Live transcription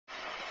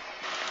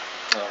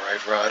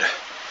Alright, Rod.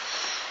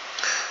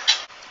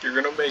 You're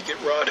gonna make it,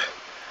 Rod.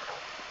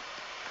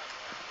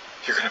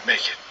 You're gonna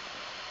make it.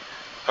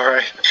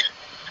 Alright.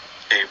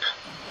 Abe.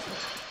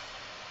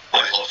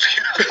 I love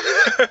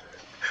you.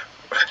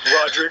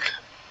 Roderick.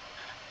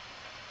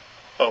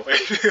 Oh,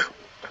 wait.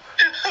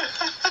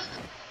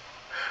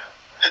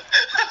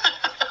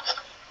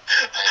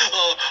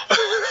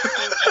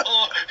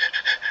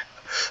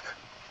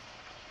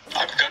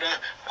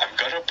 I'm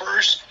gonna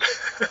burst.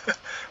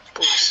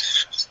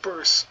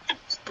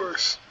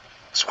 Burst.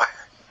 Swire.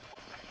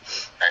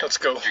 Right, let's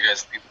go. You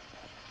guys leave.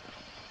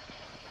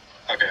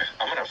 Okay,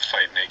 I'm gonna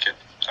fight naked.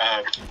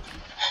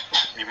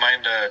 You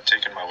mind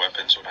taking my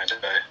weapons when I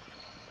die?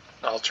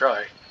 I'll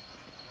try.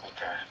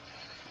 Okay.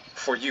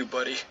 For you,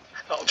 buddy.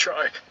 I'll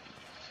try.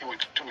 Do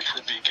it for me,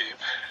 Gabe.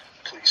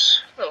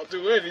 Please. I'll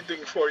do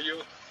anything for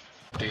you.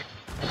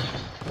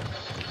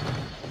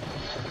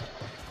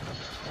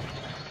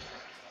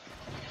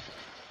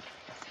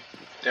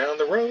 Down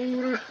the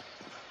road.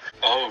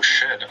 Oh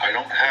shit, I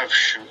don't have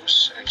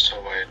shoes, and so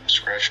I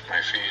scratched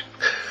my feet.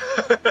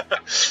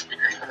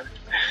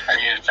 Are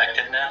you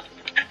infected now?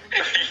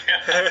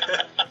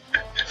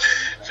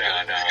 Yeah.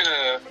 No. He's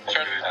gonna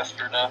try to pass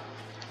through now.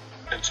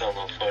 It's a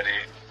little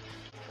funny.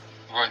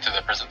 We're going to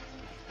the prison.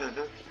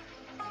 Mm-hmm.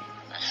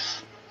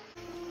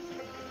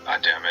 Ah,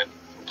 damn it.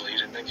 I'm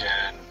bleeding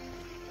again.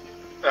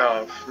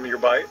 From your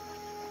bite?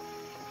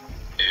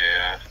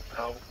 Yeah.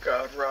 Oh,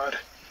 God, Rod.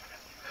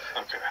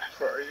 Okay.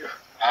 Where are you?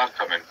 I'm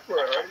coming. Where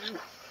are you?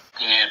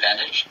 You need a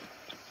bandage?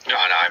 No,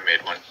 I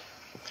made one.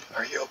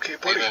 Are you okay,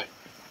 buddy?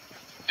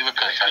 You look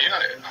kind of tired.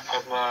 Yeah,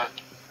 I'm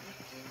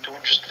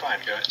doing just fine,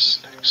 guys.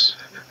 Thanks.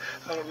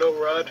 I don't know,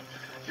 Rod.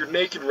 You're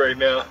naked right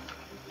now.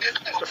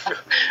 I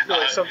feel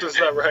like something's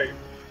not right.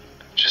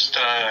 Just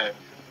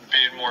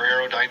being more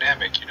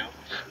aerodynamic, you know.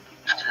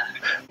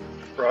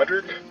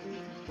 Roderick?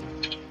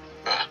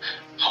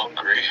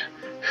 Hungry.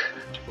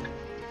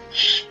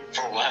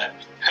 For what?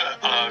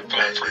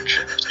 For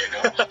chips, you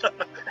know.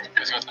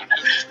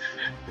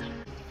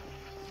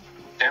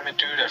 Damn it,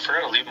 dude! I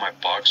forgot to leave my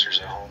boxers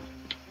at home.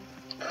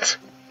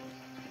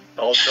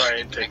 I'll try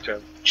and take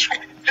them.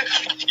 Forget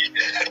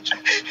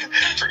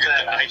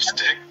the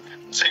nightstick.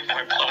 Save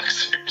my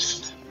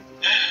boxers.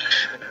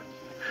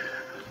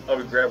 I'll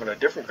be grabbing a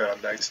different kind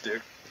of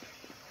nightstick.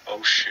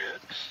 Oh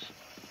shit.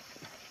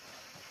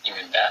 You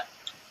mean that?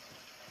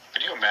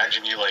 Could you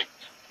imagine you like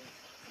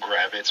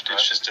grab it, but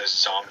it's just a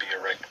zombie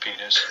erect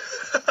penis?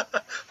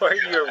 Why are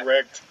you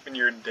erect when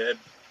you're dead?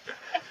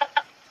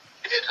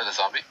 To the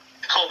zombie?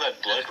 All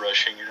that blood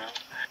rushing, you know?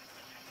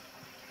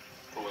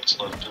 For what's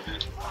left of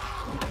it.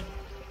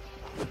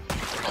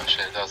 Oh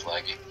shit, that was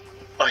laggy.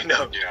 I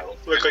know. Yeah.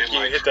 Looked like you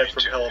hit that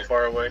from hella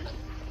far away.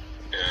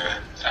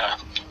 Yeah.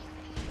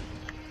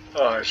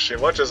 Oh shit,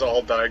 watch us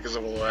all die because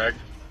of a lag.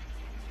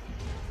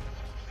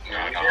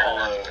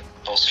 No,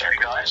 I'll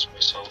sacrifice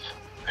myself.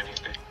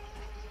 Anything.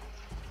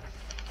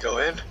 Go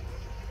in.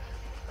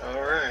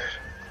 Alright.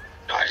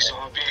 Die,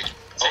 zombie.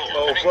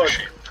 Oh fuck.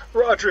 Machine.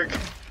 Roderick!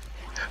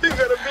 You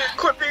gotta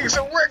quit being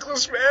so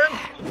reckless, man!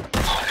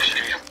 Oh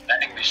shit.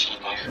 Vending machine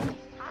here.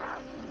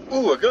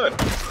 Ooh, a gun.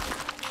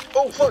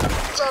 Oh fuck,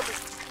 zombie!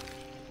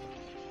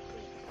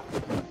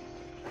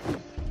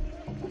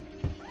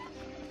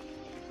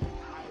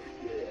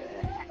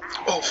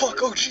 Oh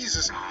fuck, oh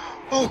Jesus!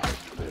 Oh!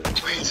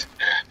 Wait,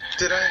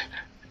 did I?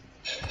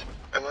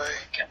 Am I?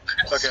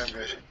 Okay, I'm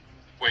good.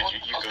 Wait,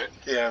 you good?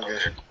 Yeah, I'm Okay.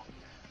 good.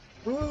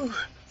 Woo!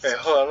 Hey,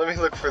 hold on, let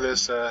me look for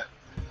this,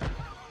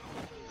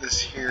 this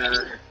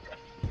here.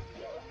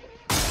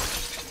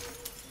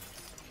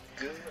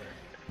 Good.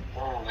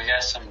 Oh, we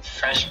got some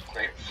fresh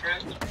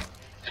grapefruit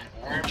and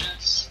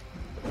oranges.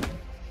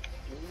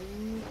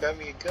 Ooh, got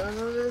me a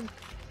gun.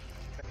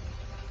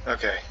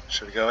 Okay,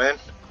 should we go in?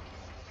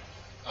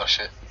 Oh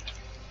shit.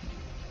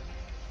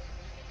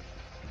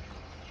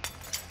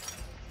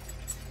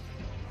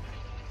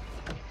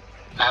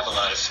 I have a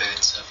lot of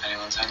food, so if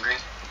anyone's hungry.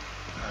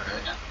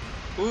 Alright.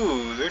 Yeah.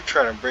 Ooh, they're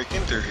trying to break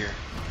in through here.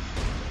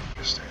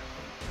 Interesting.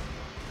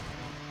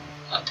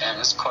 Oh damn,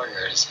 this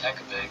courtyard is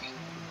hecka big.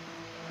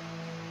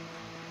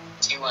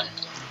 T1.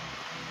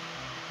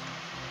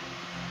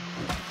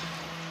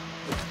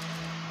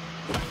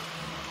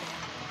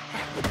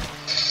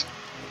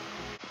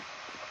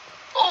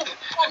 Oh,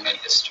 I made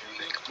history.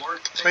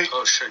 Mark. Wait.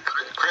 Oh shit,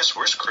 Chris,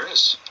 where's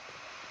Chris?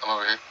 I'm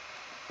over here.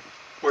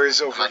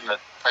 Where's over here?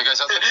 Are you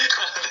guys out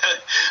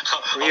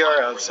there? We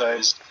are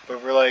outside,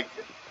 but we're like,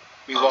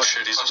 we Oh walk.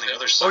 shit, he's on the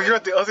other side. Oh, you're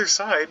at the other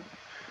side.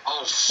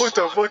 Oh What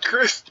the fuck, dude.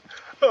 Chris?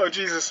 Oh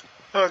Jesus.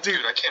 Oh dude.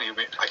 Dude, I can't even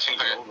go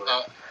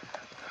over.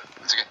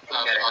 It's okay.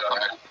 I'll come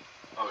back.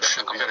 Oh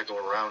shit, we gotta go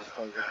around.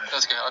 Oh god.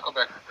 That's okay, I'll come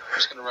back. I'm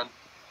just gonna run.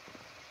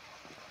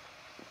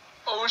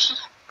 Oh shit.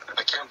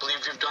 I can't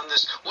believe you've done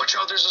this. Watch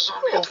out, there's a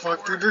zombie Oh at the fuck,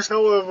 corner. dude. There's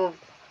hella of them.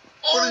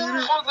 What are you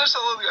doing? Fuck, there's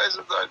all the guys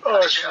inside.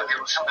 Oh shit. I'm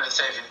gonna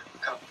save you.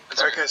 Come. It's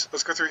Alright okay. guys,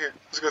 let's go through here.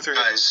 Let's go through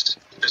here. Guys,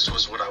 this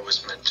was what I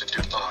was meant to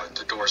do.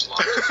 The door's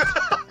locked.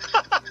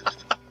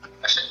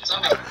 Actually,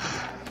 zombie.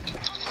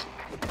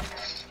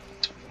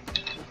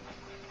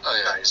 Oh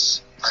yeah.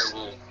 Guys, I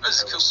will. I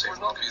just killed 4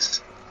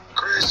 zombies.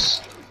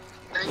 Chris,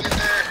 hang in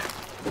there.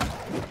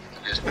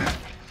 Yes, man.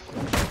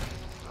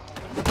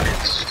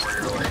 This is where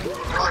you're like,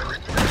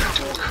 Roderick,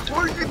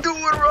 What are you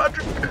doing,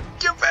 Roger?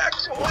 Get back,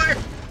 boy!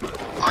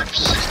 I'm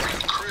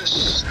saving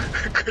Chris.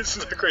 Chris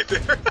is like right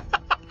there.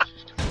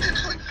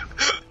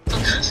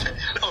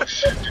 Oh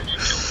shit, dude, you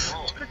killed them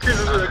all. Chris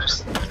is Oh, like...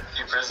 there's a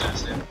few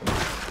prisoners there.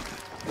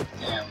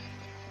 Damn.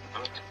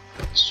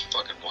 It's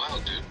fucking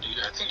wild, dude.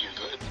 I think you're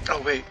good.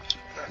 Oh, wait.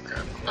 Oh,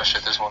 crap. Oh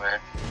shit, there's one there.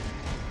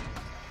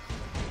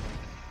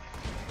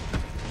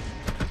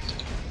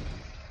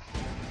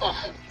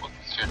 Oh, what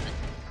scared me?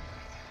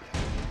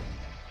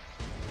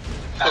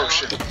 Oh,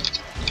 shit.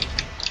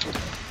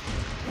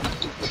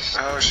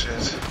 Oh,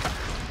 shit.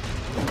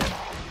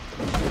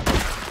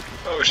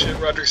 Oh, shit.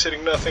 Roderick's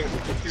hitting nothing.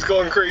 He's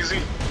going crazy.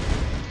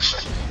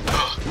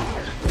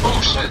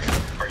 Oh shit.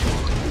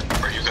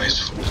 Are you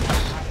guys?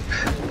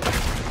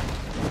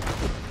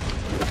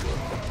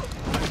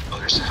 Oh,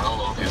 there's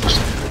hell on the other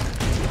side.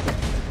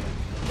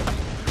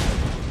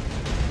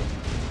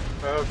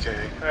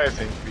 Okay, I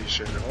think we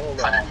should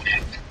hold on.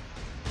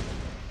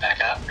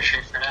 Back up,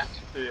 retreat for now.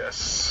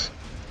 Yes.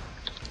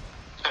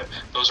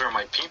 Those are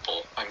my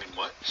people. I mean,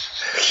 what?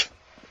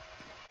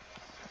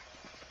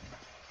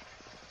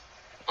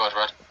 What,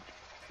 Rod?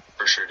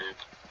 For sure, dude.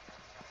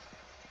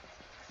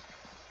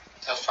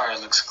 So far it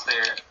looks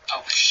clear.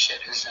 Oh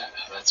shit, who's that?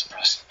 Oh, that's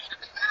Preston.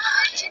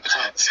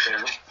 That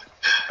scared me.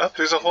 Oh,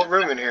 there's a whole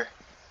room in here.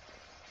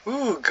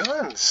 Ooh,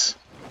 guns.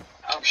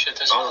 Oh shit,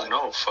 there's Oh one.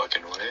 no,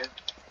 fucking way.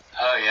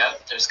 Oh yeah,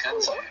 there's guns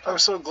here. I'm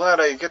so glad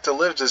I get to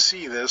live to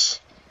see this.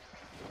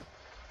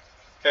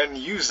 And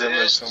use them at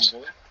some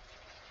point.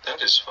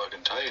 That is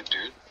fucking tight,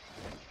 dude.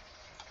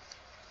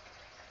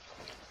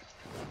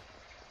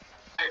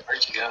 Hey,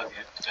 where'd you go?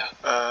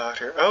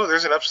 Here. Oh,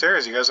 there's an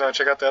upstairs. You guys want to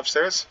check out the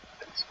upstairs?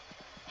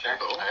 Sure.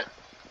 Oh. Alright.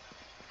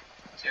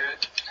 Do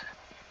it.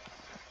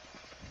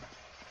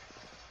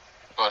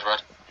 What,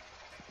 Rod?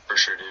 For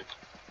sure, dude.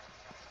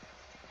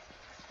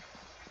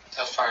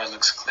 So far it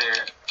looks clear.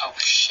 Oh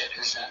shit,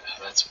 who's that?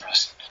 Oh, that's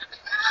Preston.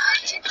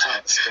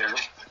 That scared me.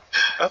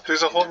 Oh,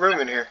 there's a whole room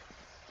in here.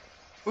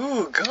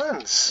 Ooh,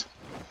 guns.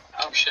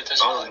 Oh shit,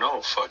 there's Oh one.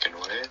 no, fucking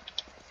way.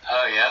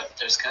 Oh yeah,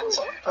 there's guns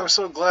here. I'm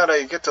so glad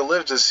I get to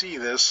live to see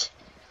this.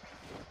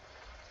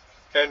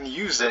 And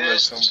use them at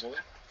some point.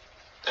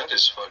 That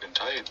is fucking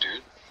tight,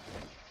 dude.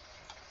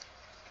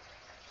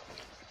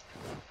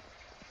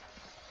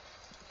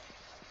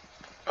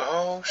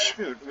 Oh,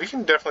 shoot. We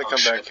can definitely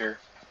come back here.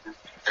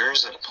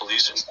 There's a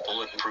police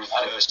bulletproof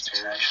vest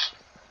here.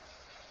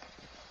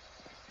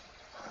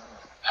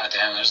 Oh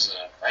damn, there's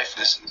a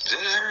rifle.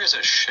 There is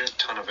a shit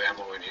ton of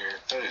ammo in here.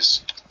 That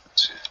is.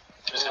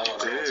 There's hella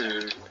rounds here.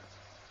 Dude.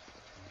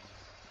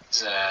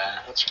 There's That's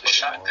a fucking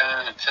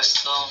shotgun, a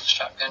pistol,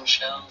 shotgun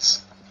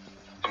shells.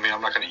 I mean,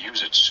 I'm not gonna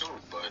use it soon,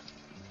 but.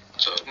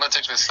 So, I'm gonna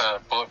take this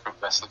bulletproof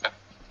vest, okay?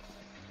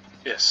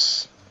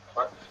 Yes.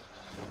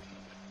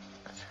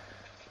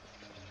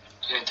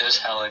 Dude, there's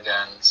hella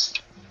guns.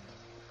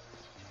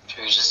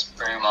 Should we just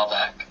bring them all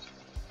back?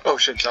 Oh,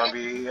 shit,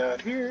 zombie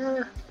out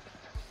here.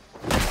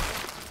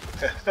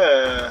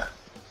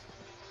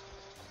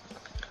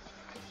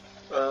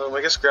 I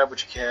guess grab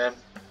what you can.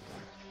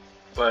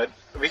 But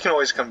we can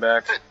always come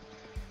back.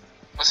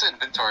 What's the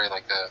inventory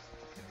like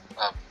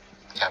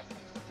cap?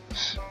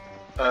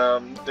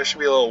 There should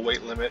be a little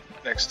weight limit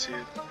next to.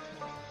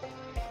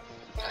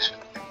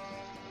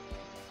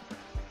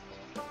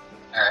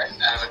 Alright,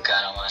 I have a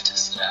gun, I want to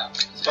test it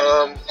out.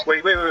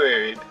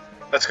 Wait.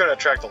 That's going to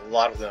attract a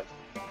lot of them.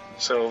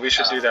 So we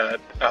should do that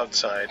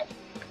outside.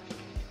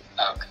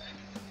 Okay.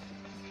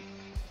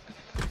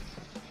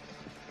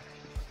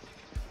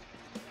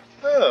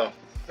 Oh,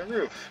 the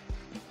roof.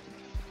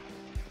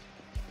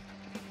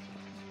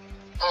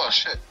 Oh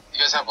shit, you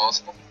guys have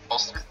bolster?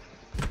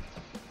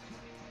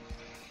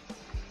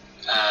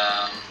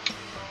 Let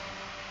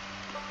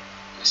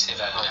me see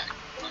if I have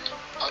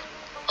one.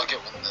 I'll get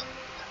one then.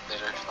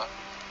 Later if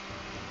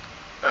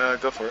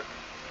not. Go for it.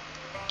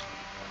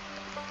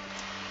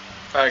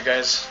 Alright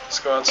guys, let's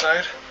go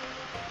outside.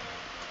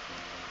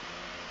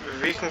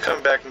 We can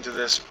come back into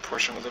this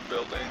portion of the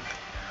building.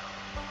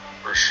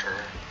 for sure.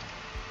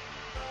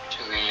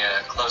 Should we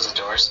close the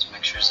doors to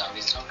make sure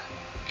zombies don't come?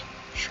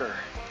 Sure.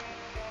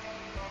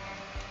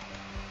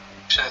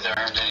 Actually, there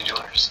aren't any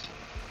doors.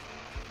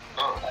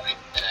 Oh, I mean,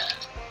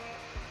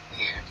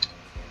 here.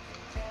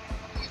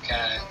 We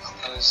gotta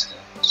close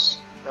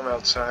it. I'm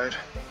outside.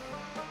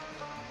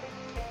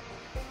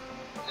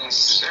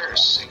 is there a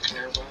sink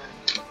nearby?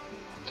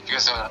 You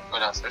guys wanna go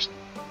downstairs?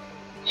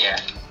 Yeah.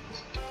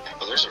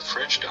 Oh, there's a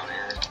fridge down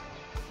here.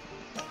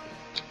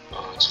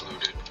 Oh, it's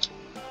looted.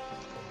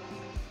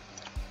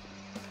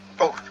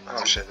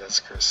 Oh shit, that's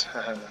Chris.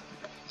 Alright,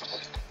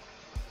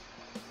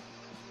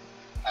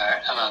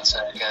 I'm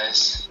outside,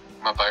 guys.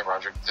 I'm gonna buy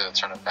Roger to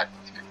turn it back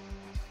with you.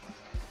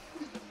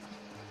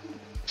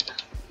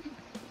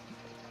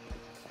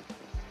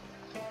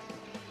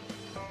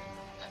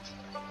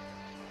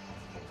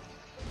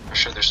 I'm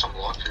sure there's some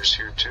lockers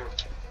here too.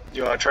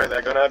 You wanna try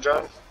that gun out,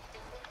 John?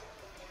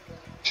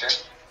 Sure.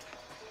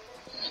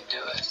 Let me do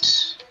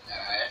it.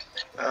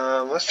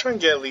 Alright. Let's try and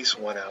get at least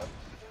one out.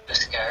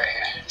 This guy right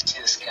here. See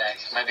this guy.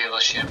 Might be able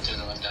to shoot him through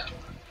the window.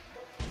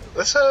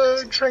 Let's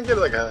try and get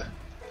like a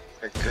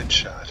good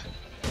shot.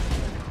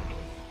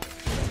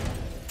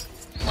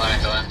 You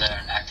wanna go in there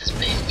and act as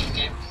bait,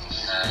 Gabe?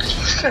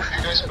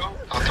 You guys go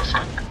out the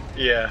front.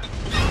 Yeah.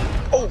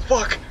 Oh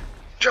fuck,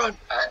 John!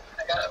 Alright,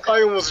 I got it.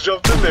 I almost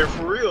jumped in there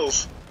for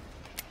reals.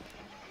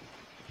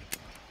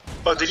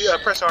 Oh, did you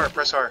press R?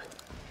 Press R.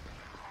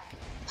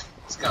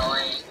 It's got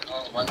only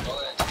one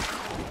bullet.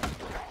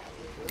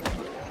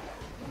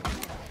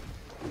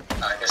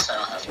 Oh, I guess I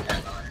don't have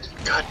paranoid.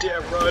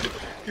 Goddamn, Rod,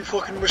 you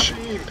fucking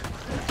machine!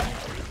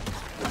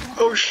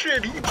 Oh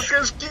shit, he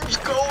just keeps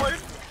going.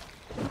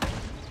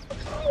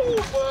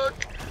 Oh fuck!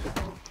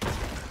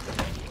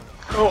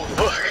 Oh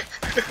fuck!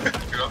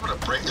 Dude, I'm gonna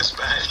break this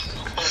bag.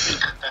 Holy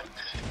crap.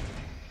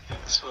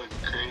 That's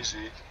fucking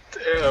crazy.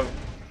 Damn.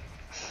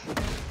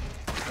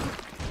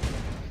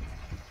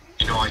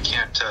 You know, I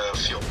can't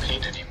feel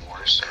pain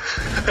anymore, so.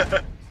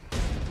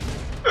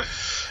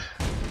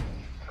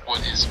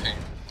 What is pain?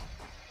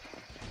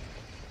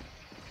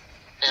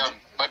 Hey,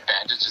 my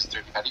bandage is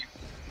dirty. How do you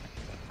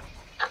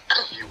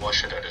You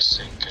wash it at a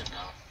sink and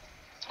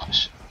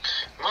wash?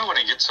 you might want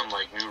to get some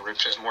like new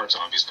ribs. There's more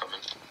zombies coming.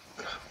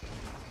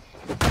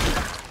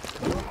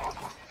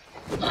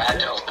 I had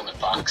to open the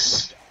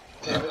box.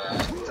 Damn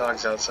it.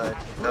 Dog's outside.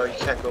 No, you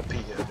can't go pee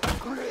yet.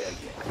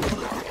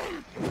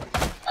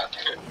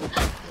 Okay.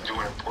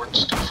 Doing important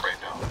stuff right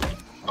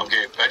now.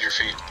 Okay, at your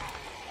feet.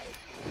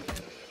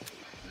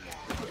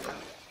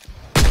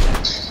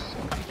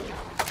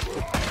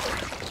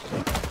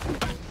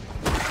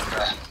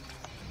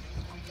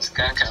 This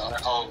guy can only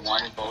hold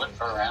one bullet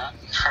per round.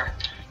 Shot.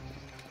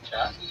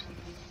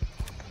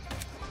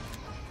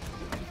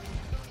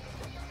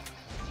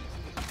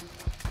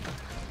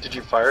 Did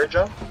you fire it,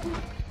 John?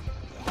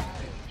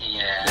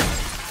 Yeah.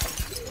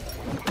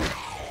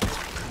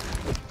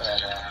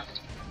 But,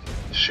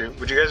 Shoot.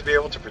 Would you guys be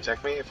able to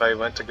protect me if I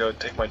went to go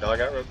take my dog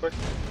out real quick?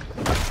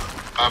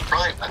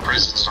 Probably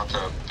prison's not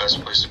the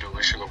best place to do it.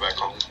 We should go back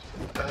home.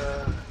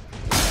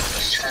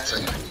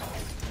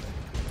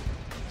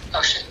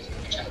 oh shit.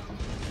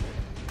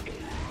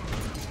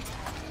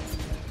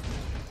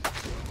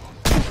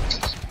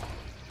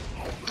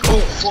 Oh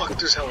fuck,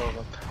 there's hell of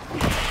them.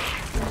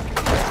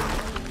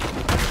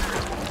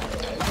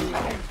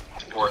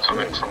 More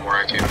coming from where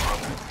I came from.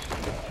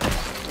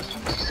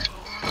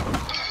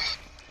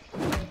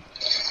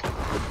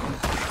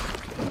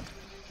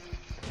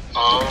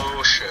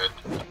 Oh shit.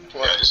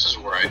 What? Yeah, this is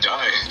where I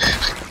die.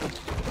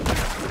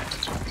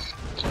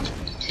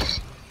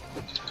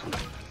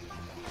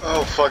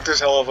 Oh fuck, there's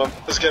hell of them.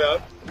 Let's get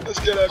out. Let's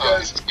get out,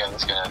 guys.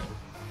 Let's get out.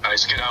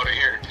 Guys, get out of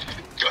here.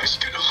 Guys,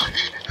 get out of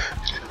here.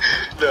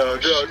 No,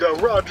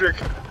 Roderick.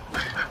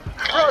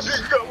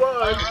 Roderick, come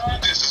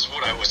on. This is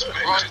what I was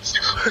meant to do.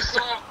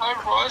 I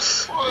run.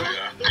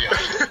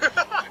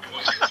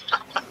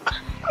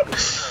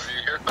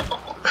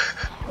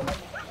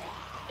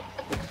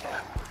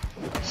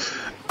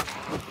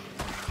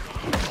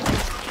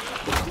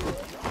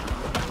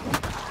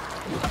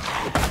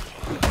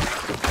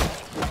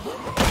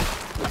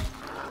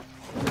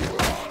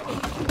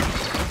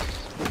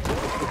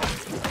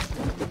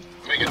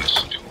 Making a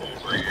stew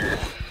over here.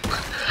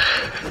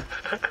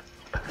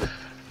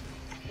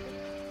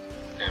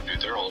 Damn,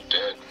 dude, they're all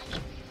dead.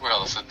 We're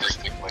all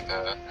sadistic like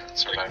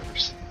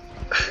survivors.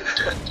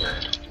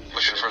 Dead.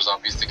 Looking for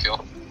zombies to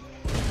kill.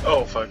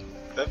 Oh fuck.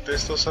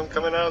 There's still some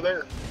coming out of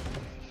there.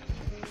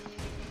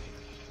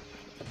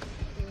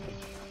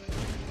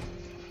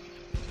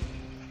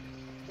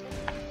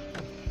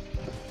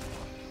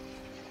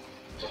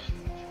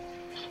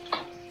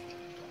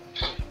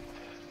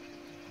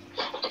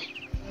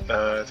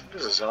 I think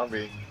there's a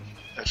zombie.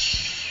 I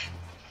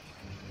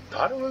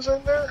thought it was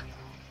in there?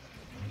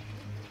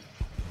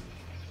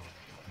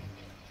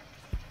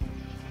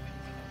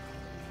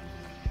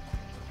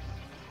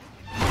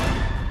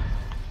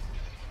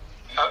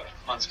 Oh,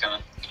 one's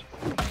coming.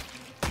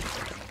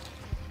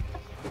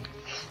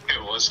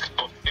 It was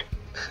coming.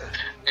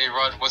 Hey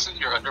Rod, wasn't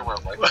your underwear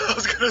white? I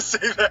was gonna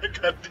say that,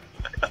 god.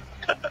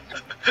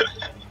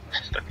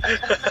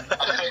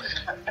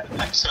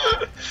 So,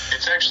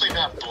 it's actually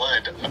not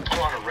blood. I put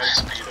on a red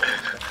speedo.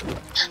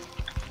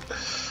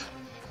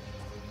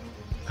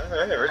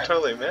 Alright, we're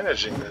totally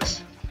managing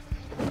this.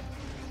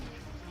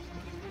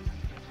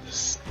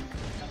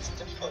 That's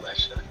difficult,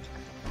 actually.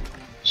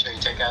 Should we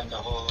take out the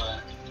whole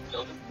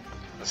building?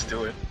 Let's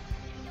do it.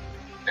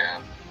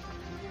 Yeah.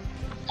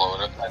 Blow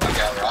it up. I think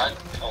I Rod.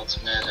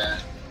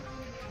 Ultimate,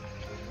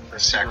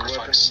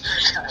 Sacrifice.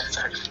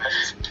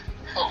 sacrifice.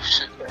 Oh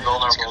shit.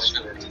 Vulnerable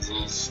to the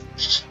disease.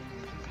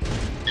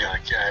 Yeah,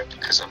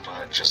 because I'm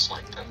just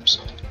like them,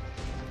 so.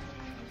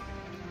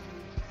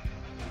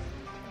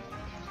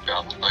 Yeah,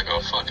 I'm like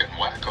a fucking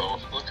wacko.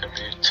 Look at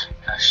me.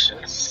 That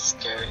shit is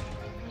scary.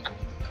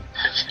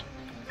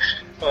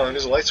 Oh, and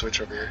there's a light switch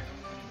over here.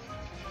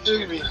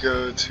 Should we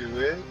go to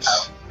it?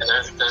 Oh,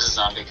 There's a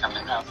zombie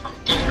coming out from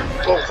gate room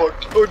right Oh there.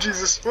 fuck! Oh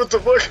Jesus! What the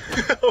fuck?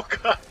 Oh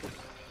god!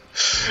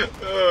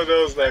 Oh, that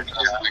was not That's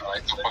cool.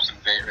 like the fucking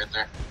bait right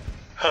there.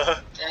 Haha.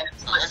 Damn,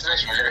 That's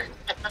right.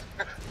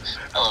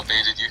 I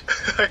baited you.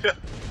 I know.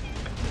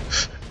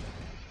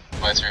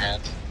 Why's your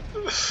hand?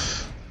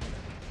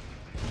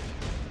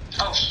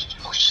 oh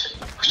shit.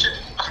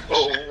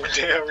 Oh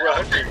damn!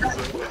 Roger.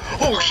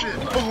 Oh shit!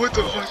 Oh what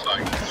the fuck? Fuck.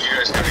 You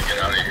guys gotta get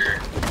out of here.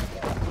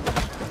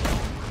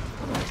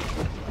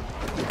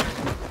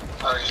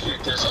 Oh shoot,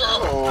 there's a...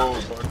 Oh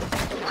fuck!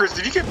 Chris,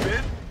 did you get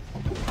bit?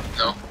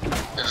 No.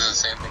 This is the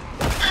same thing.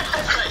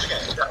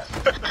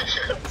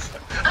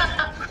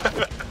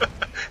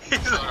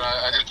 he's, No,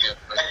 I didn't get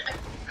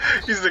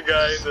bit. he's the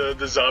guy in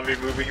the zombie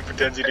movie. He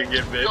pretends he didn't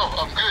get bit. No,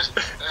 I'm good.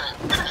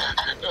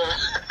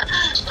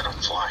 I'm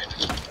flying.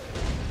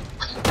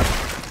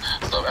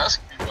 Stop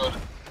asking me about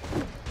it.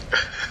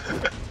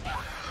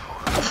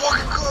 I'm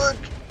fucking good.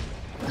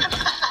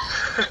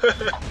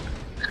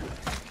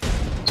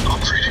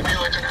 Stop treating me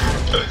like an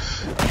animal.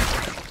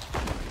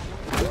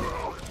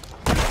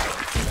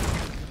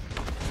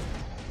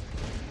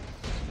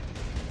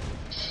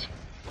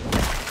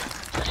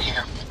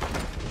 Damn.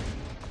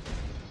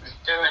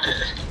 Doing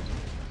it.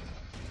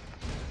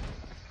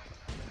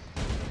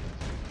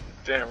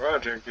 Damn,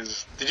 Roger.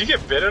 Did you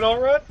get bit at all,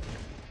 Rod?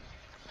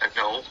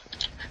 No.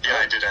 Yeah,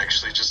 I did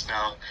actually just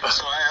now.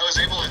 So I was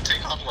able to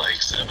take on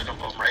like 7 of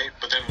them, right?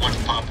 But then one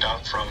popped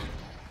out from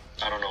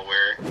I don't know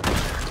where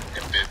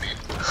and bit me.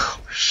 Oh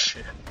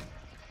shit.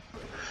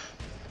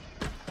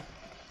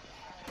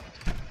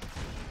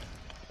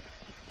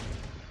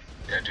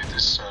 Yeah, dude,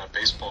 this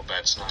baseball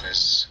bat's not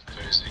as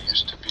good as it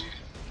used to be.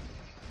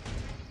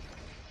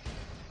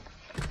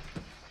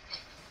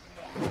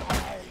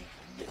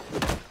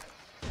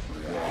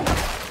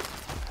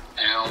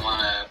 Anyone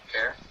want a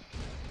pear?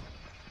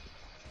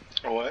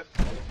 What?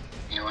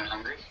 Anyone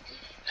hungry?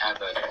 Have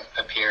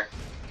a pear.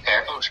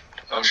 Pear?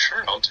 Oh,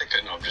 sure, I'll take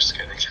it. No, I'm just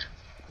kidding.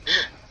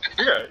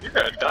 You're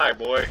gonna die,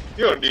 boy.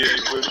 You don't need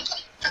any food.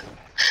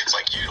 It's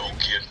like you don't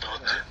get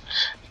nothing.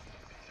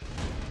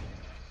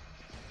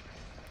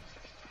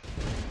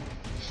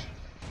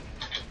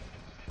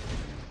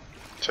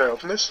 Should I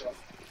open this?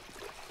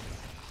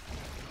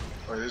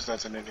 Or there's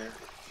nothing in here.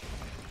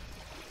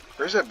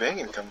 Where's that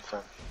banging coming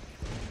from?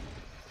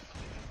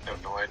 I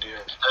have no idea.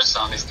 There's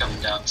zombies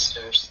coming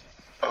downstairs.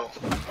 Oh.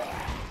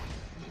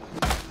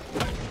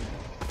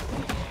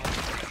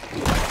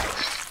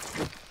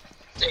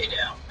 Stay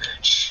down,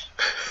 bitch.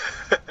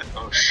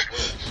 Oh,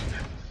 shit.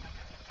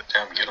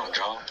 Damn, get on,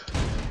 John.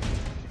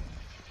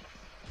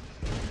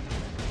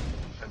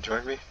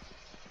 Join me?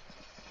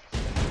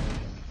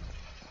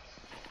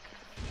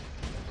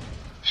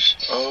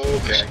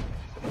 Okay.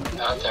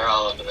 Oh, they're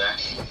all over there.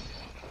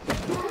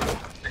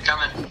 They're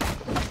coming.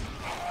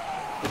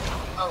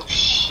 Oh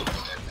shit,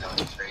 they're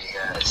coming for you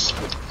guys.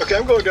 Okay,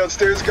 I'm going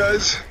downstairs,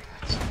 guys.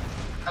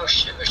 Oh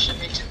shit,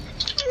 me too.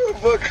 Oh,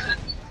 fuck.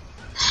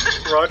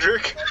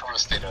 Roderick? I want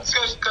to stay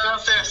downstairs. Go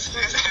downstairs.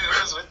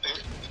 Who's with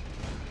me?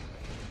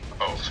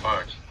 Oh,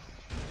 fuck.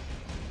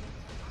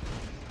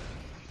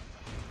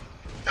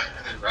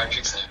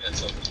 Roderick's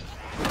invincible.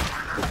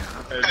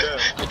 I know.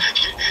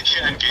 He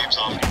had games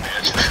on me,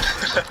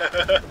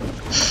 man.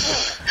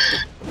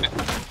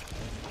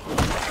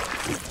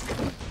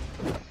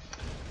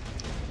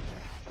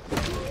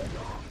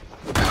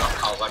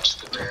 I'll watch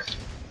the rear.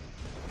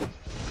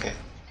 Okay.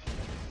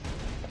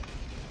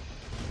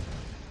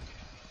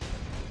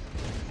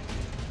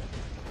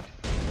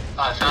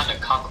 Oh, I found a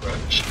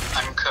cockroach.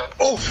 Uncooked.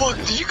 Oh, fuck.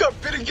 Did you got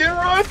bit again,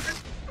 Rod?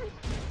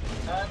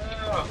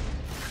 Oh,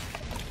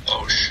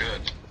 Oh,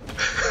 shit.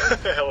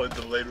 Hella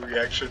delayed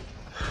reaction.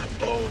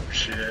 Oh,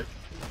 shit.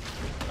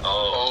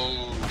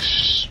 Oh,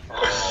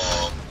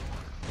 oh.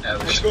 no.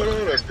 What's going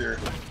on up here?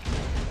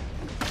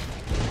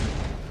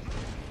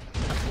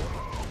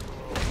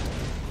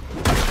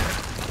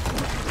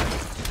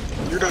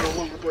 You're not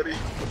alone, buddy.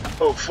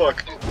 Oh,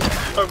 fuck.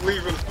 I'm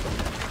leaving.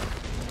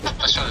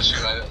 I was trying to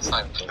shoot at it. It's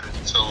not even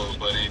It's hello,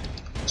 buddy.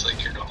 It's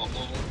like you're not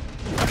alone.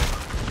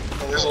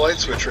 Oh, there's a light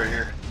switch right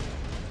here.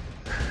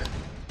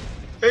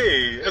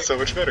 Hey, that's so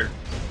much better.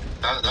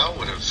 That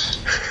would have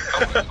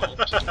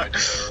helped if I did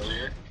that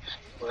earlier.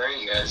 Where are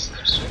you guys?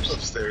 Upstairs.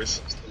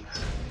 Upstairs.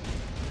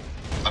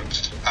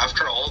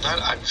 After all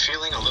that, I'm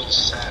feeling a little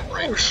sad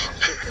right Oh, now.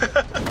 shit.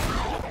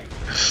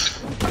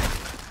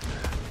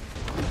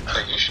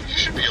 Like, you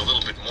should be a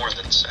little bit more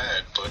than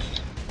sad, buddy.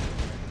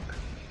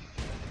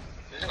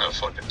 You're gonna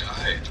fucking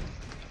die.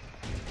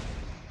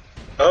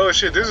 Oh,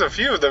 shit, there's a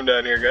few of them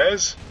down here,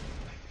 guys.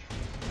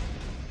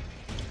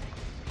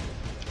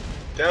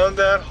 Down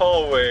that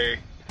hallway.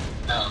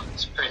 Oh,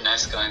 it's pretty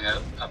nice going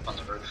up on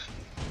the roof.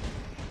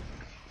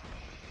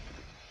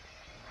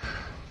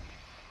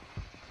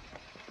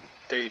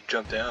 There you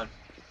jump down.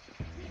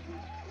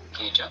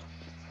 Can you jump?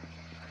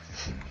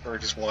 Or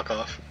just walk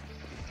off.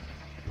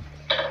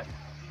 Oh,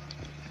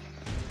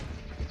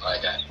 I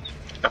died.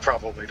 I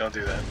probably don't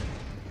do that.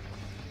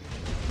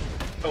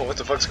 Oh, what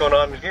the fuck's going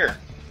on in here?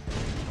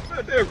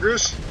 God damn,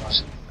 Bruce.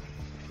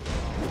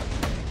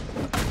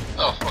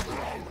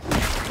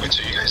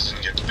 So you guys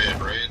didn't get bit,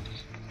 right?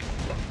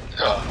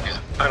 Yeah.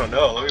 I don't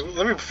know.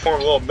 Let me perform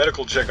a little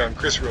medical check on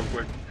Chris real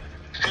quick.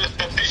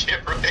 Yeah,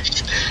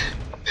 right.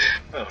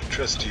 I don't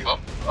trust you.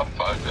 I'm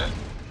fine, man.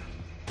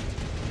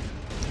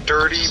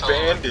 Dirty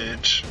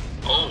bandage.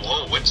 Oh,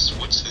 whoa, what's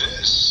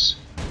this?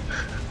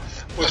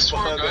 What's I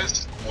swear, behind that?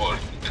 guys. What?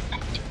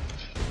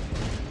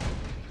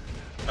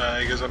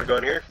 You guys want to go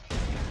in here?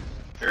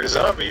 There's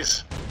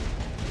zombies.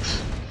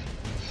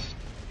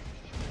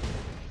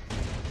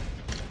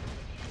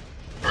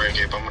 Alright,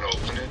 Gabe, I'm gonna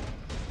open it.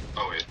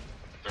 Oh, wait.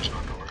 There's no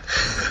door.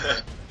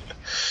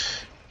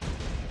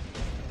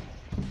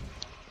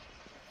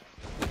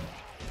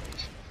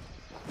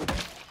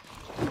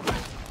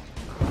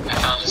 I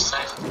found a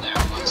scythe there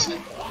on one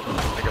side.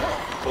 Like a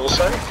full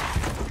sight?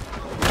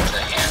 It's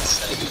a hand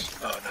scythe.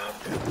 Oh, no, I'm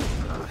good.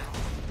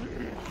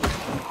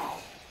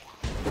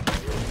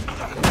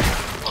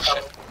 Oh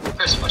shit.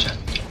 Chris, watch out.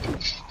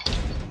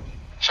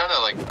 Trying to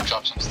like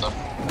drop some stuff.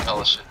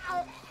 Hella shit.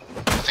 I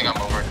think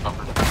I'm over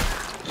encumbered.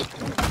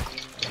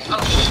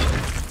 Oh shit.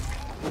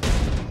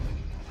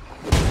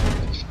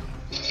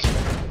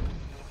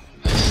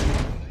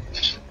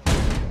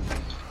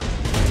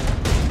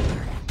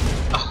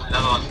 Oh,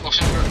 another one. Oh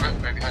shit,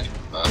 right behind you.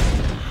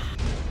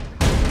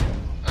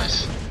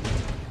 Nice.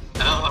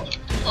 Another one.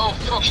 Oh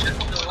fuck shit.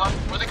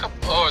 Where they come?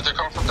 Oh, they're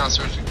coming from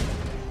downstairs.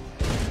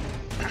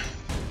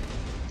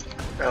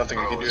 I don't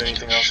think we can do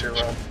anything else here,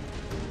 Rob.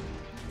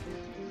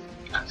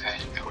 Okay.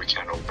 Yeah, we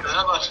can't open it.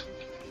 Another one.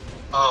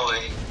 Oh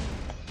wait.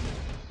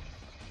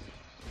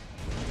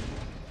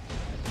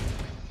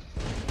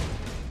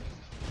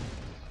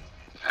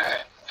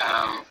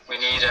 Alright. We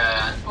need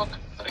Fuck.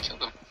 I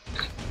killed him.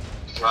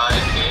 Rod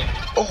and Gabe.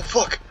 Oh,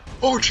 fuck!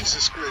 Oh,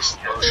 Jesus Christ!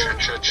 Oh,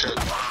 shit.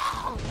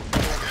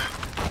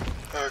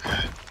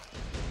 Okay.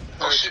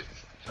 Oh shit.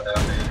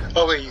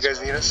 Oh, wait, you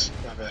guys need us?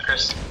 My bad.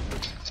 Chris.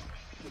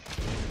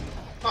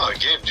 Oh,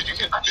 Gabe, did you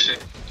get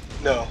bit?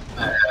 No.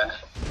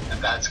 My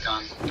bat's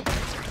gone.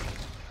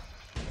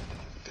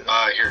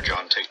 Here,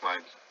 John, take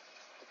mine.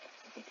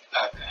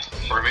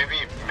 Okay. Or maybe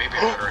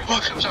better I Oh,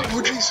 give fuck! you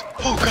Oh, jeez!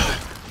 Oh, God!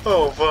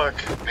 Oh, fuck.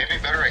 maybe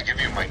better I give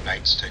you my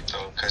nightstick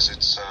though, because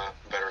it's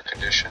better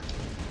condition.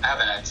 I have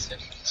a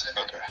nightstick.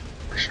 Okay,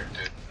 for sure,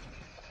 dude.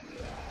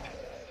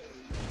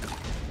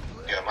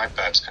 Yeah, my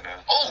bat's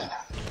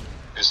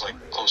is like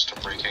close to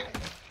breaking.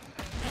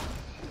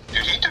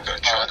 Dude, he took a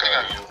chunk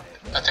out of you.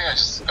 I think I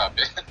just got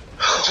bit.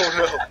 Oh,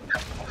 no.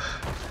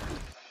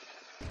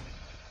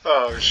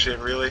 Oh, shit,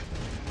 really?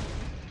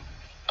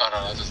 Oh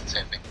no, that's just the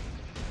same thing.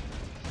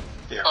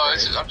 Yeah, Oh,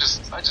 right.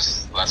 I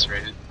just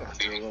lacerated. Let's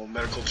do a little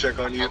medical check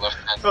on you. My left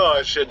hand.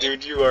 Oh, shit,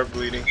 dude, you are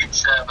bleeding. Need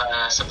some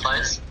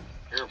supplies.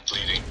 You're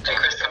bleeding. Hey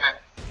Chris, come here.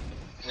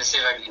 Let me see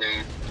if I can hear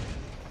you.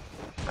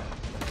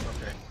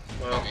 Okay.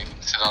 Let Well, me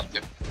sit on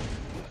tip.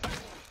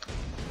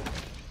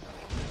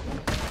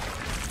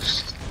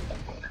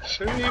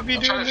 shouldn't you be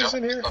I'm trying doing to this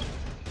jump in here? stuff.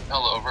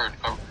 Hella over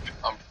encumbered.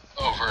 I'm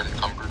over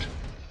encumbered.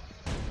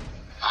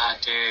 Ah,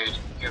 dude,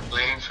 you're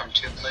bleeding from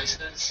two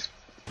places?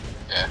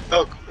 Yeah.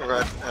 Oh,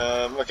 right.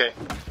 Okay.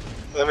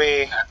 Let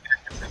me...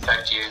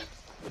 Infect you.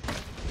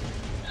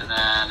 And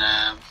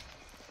then,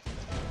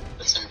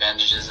 put some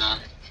bandages on.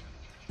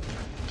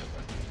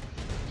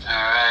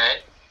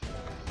 Alright.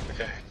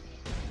 Okay.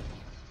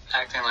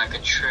 Acting like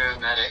a true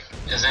medic.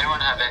 Does anyone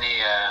have any,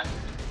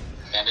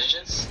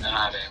 bandages? I don't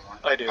have any more.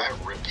 I do. I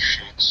have ripped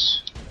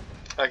sheets.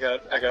 I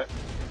got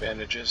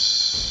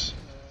bandages.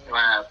 You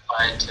wanna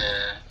apply it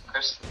to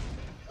Chris?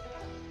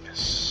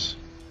 Yes.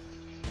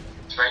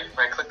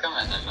 Right click them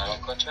and then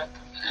medical check,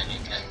 and then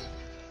you can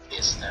see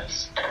his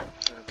status.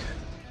 Okay.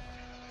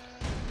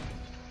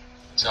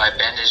 So I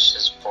bandaged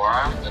his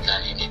forearm, but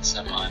then he needs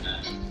some on,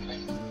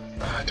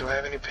 Do I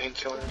have any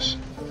painkillers?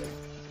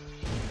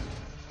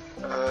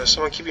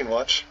 Someone keeping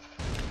watch?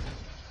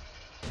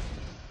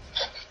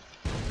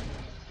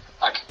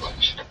 I can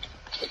watch.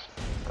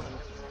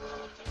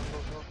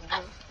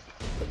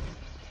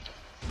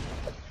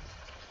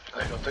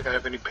 I don't think I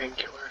have any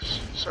painkillers.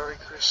 Sorry,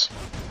 Chris.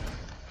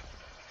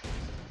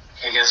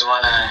 You guys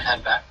wanna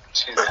head back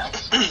to the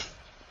house?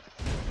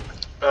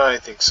 I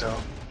think so.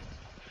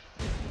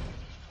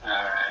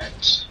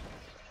 Alright.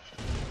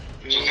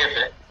 Did you get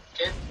bit?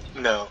 Kid?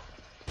 No.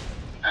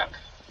 Okay.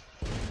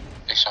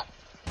 Thanks, Sean.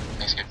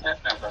 Thanks, kid. Yeah,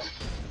 no problem.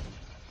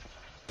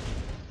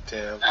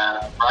 Damn.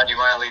 Rod, you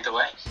wanna lead the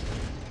way?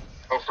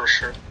 Oh, for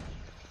sure.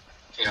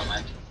 If you don't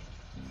mind.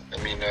 I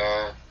mean,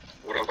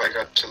 what have I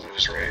got to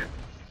lose, right?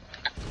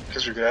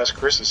 Because we could ask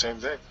Chris the same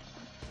thing.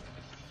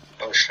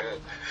 Oh, shit.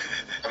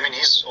 I mean,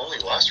 he's only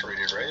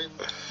lacerated, right?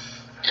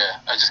 Yeah,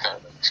 I just got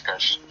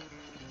scratched.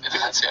 It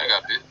didn't say I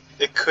got bit.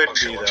 It could Oh, be,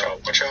 shit, watch though.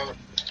 out, watch out.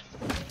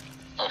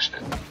 Oh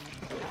shit.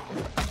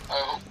 I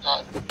hope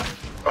not.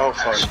 Oh,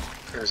 fuck.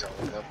 There's that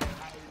one up.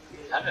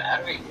 How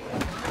do we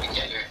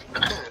get here?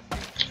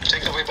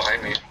 Take the way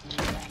behind me.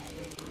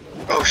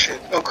 Oh, shit.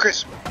 Oh,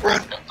 Chris,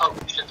 run! Oh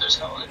shit, there's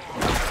Helen.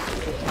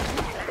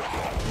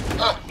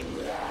 Ah,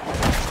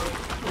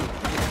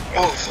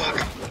 Oh, fuck.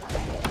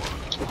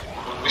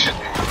 We should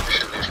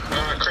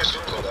leave. Chris,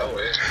 don't go that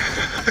way.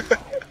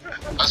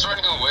 I swear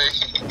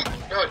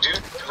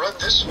dude, run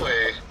this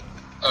way.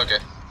 Okay.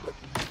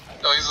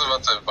 Oh, he's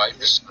about to bite me.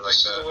 This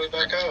is the way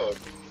back out.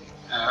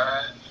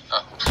 Alright.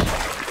 Oh.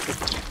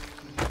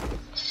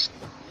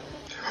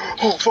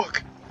 Oh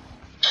fuck!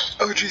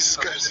 Oh Jesus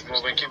Christ! Keep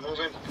moving, keep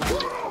moving.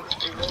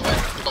 Keep moving.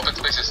 Open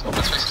spaces,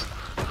 open spaces.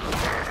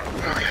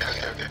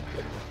 Okay.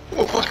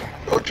 Oh fuck!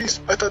 Oh jeez!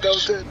 I thought that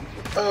was dead.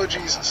 Oh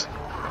Jesus!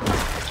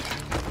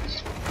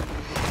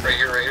 Right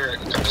here.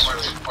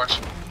 March.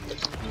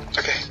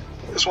 Okay,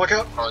 let's walk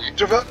out. Oh, you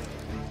Jump out.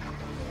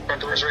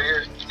 Front door's right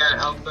here. You gotta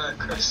help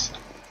Chris.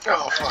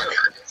 Oh fuck!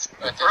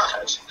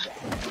 Rod.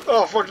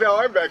 Oh fuck! Now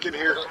I'm back in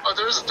here. Oh,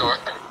 there's a door.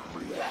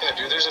 Yeah,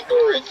 dude, there's a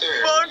door right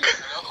there. Fuck!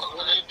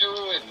 What are you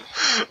doing?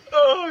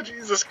 Oh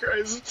Jesus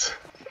Christ!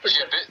 You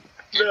get bit?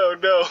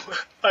 No.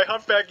 I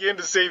hopped back in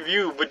to save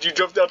you, but you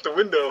jumped out the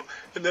window,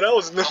 and then I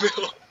was in the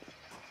middle.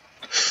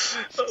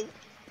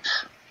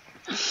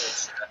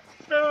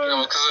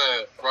 No,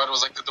 because Rod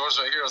was like, the door's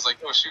right here. I was like,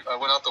 oh shoot, I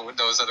went out the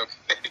window. Is that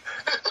okay?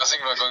 I was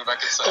thinking about going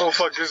back inside. Oh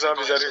fuck! There's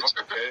zombies out here.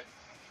 Okay.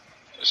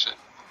 Oh shit.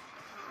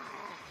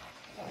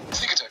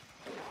 Sneak attack.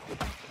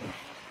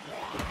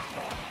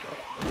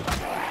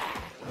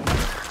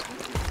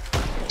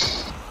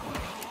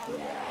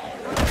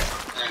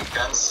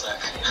 Gun suck.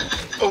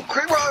 Oh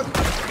quick run!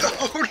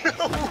 Oh no!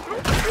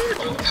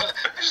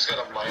 You just got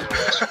a minor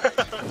laceration.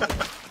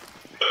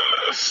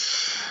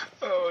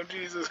 Oh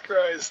Jesus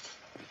Christ!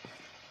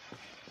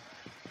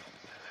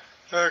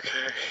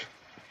 Okay,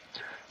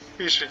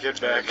 we should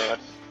get back on.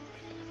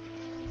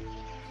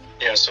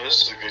 Yeah, so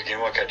this is a good game.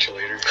 I'll catch you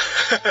later.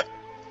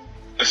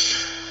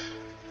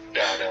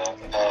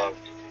 No.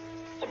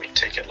 Let me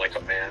take it like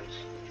a man.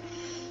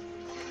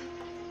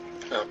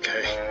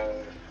 Okay,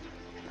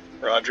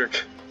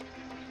 Roderick,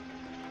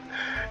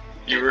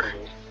 you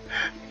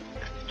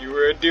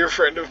were a dear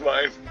friend of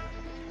mine.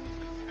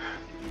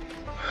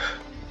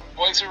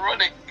 Boys are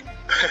running.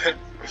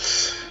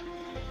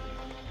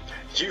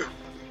 You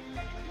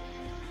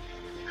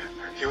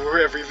were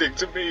everything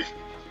to me.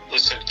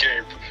 Listen,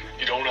 Gabe,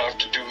 you don't have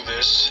to do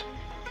this.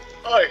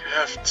 I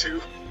have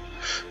to.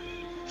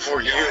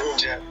 For you. God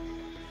damn.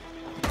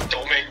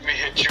 Don't make me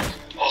hit you.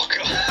 Oh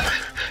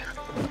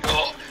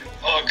god.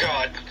 Oh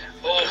god.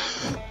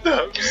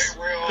 Oh,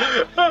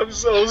 Gabriel. I'm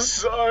so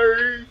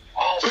sorry.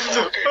 I'll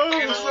fucking I'm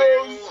kill so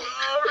you.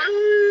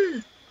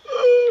 sorry.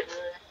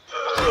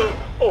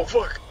 Oh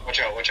fuck. Watch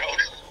out.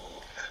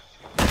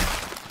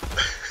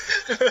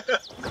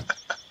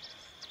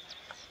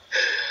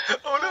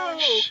 Oh no.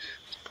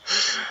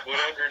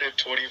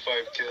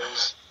 125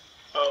 kills.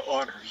 I'll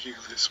honor you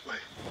this way.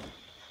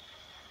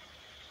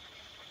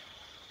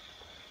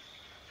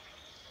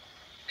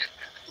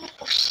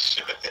 Oh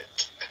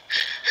shit.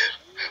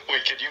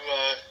 Wait, can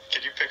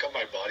you pick up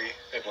my body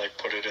and like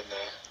put it in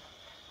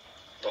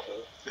the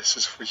hole? This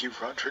is for you,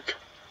 Roderick.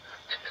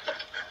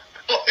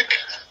 Like,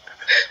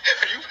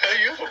 are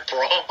you have a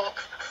bra?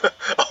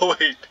 Oh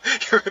wait,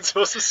 you weren't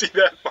supposed to see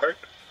that part.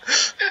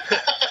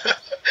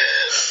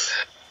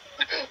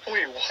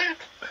 Wait, what?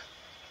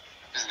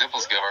 His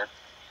nipples get hard.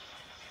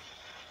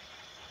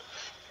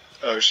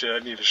 Oh shit, I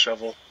need a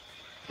shovel.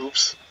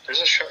 Oops.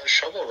 There's a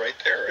shovel right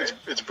there, right?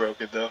 It's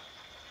broken though.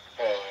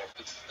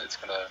 It's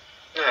gonna.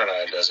 No,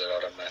 it does it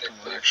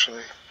automatically.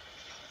 Actually.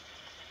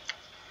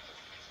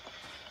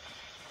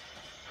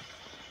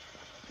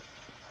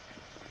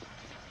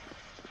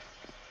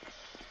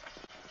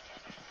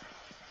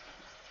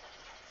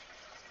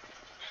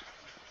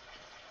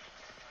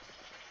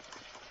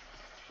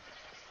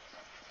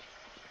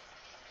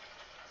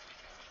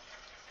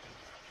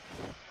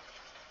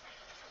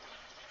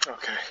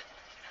 Okay.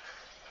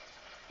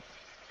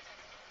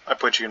 I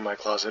put you in my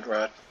closet,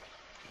 Rod.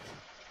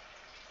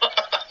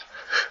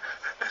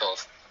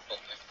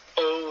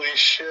 Holy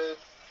shit.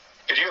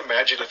 Could you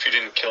imagine if you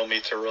didn't kill me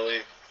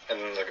thoroughly and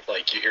then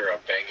like you hear a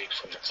banging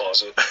from the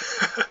closet?